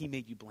 and he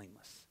made you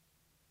blameless.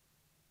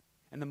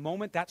 And the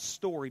moment that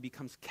story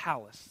becomes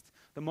calloused,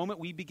 the moment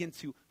we begin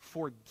to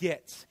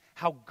forget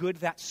how good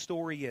that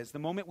story is, the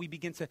moment we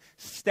begin to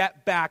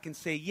step back and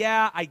say,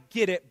 yeah, I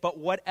get it, but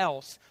what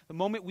else? The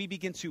moment we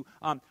begin to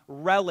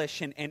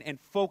relish and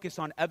focus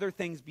on other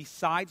things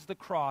besides the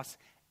cross,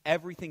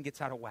 everything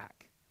gets out of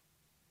whack.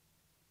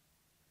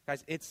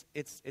 Guys,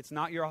 it's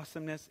not your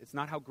awesomeness, it's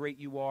not how great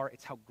you are,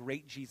 it's how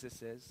great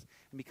Jesus is.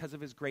 And because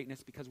of his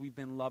greatness, because we've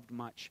been loved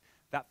much,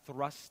 that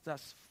thrusts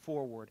us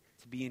forward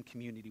to be in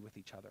community with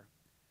each other.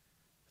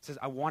 It says,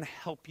 I want to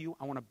help you.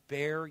 I want to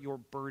bear your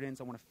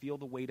burdens. I want to feel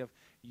the weight of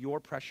your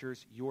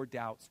pressures, your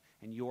doubts,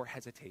 and your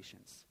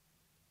hesitations.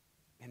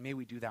 And may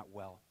we do that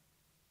well.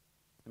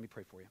 Let me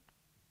pray for you.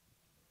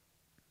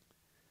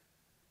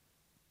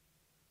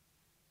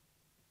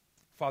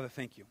 Father,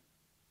 thank you.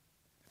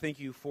 Thank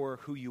you for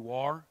who you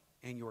are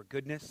and your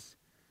goodness.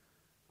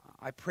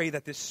 I pray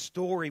that this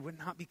story would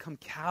not become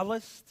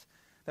calloused,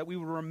 that we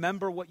would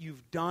remember what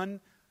you've done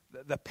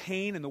the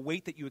pain and the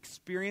weight that you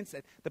experience,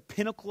 at the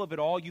pinnacle of it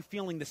all, you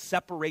feeling the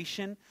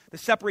separation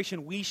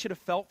we should have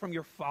felt from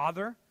your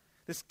Father,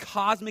 this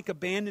cosmic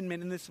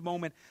abandonment in this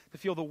moment, to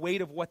feel the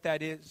weight of what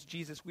that is.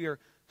 Jesus, we are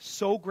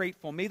so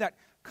grateful. May that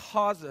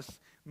cause us,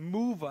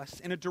 move us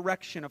in a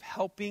direction of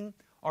helping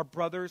our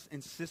brothers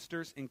and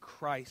sisters in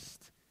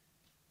Christ.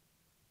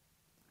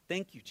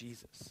 Thank you,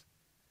 Jesus.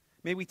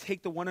 May we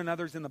take the one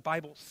another's in the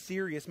Bible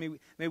serious.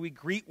 May we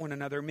greet one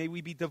another. May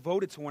we be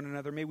devoted to one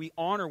another. May we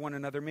honor one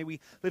another. May we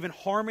live in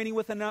harmony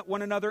with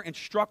one another,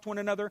 instruct one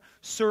another,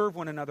 serve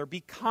one another, be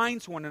kind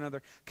to one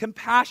another,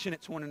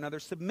 compassionate to one another,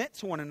 submit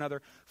to one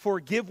another,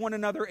 forgive one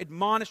another,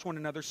 admonish one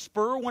another,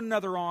 spur one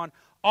another on,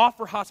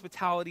 offer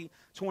hospitality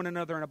to one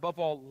another, and above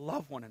all,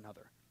 love one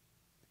another.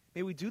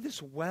 May we do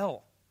this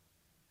well.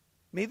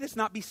 May this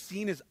not be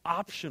seen as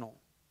optional.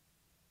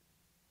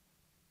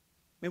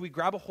 May we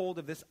grab a hold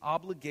of this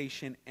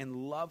obligation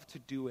and love to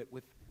do it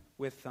with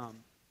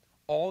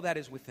all that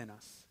is within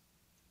us.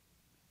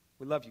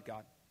 We love you,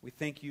 God. We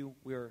thank you.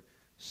 We are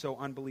so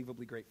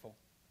unbelievably grateful.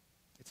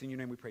 It's in your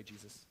name we pray,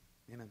 Jesus.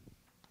 Amen.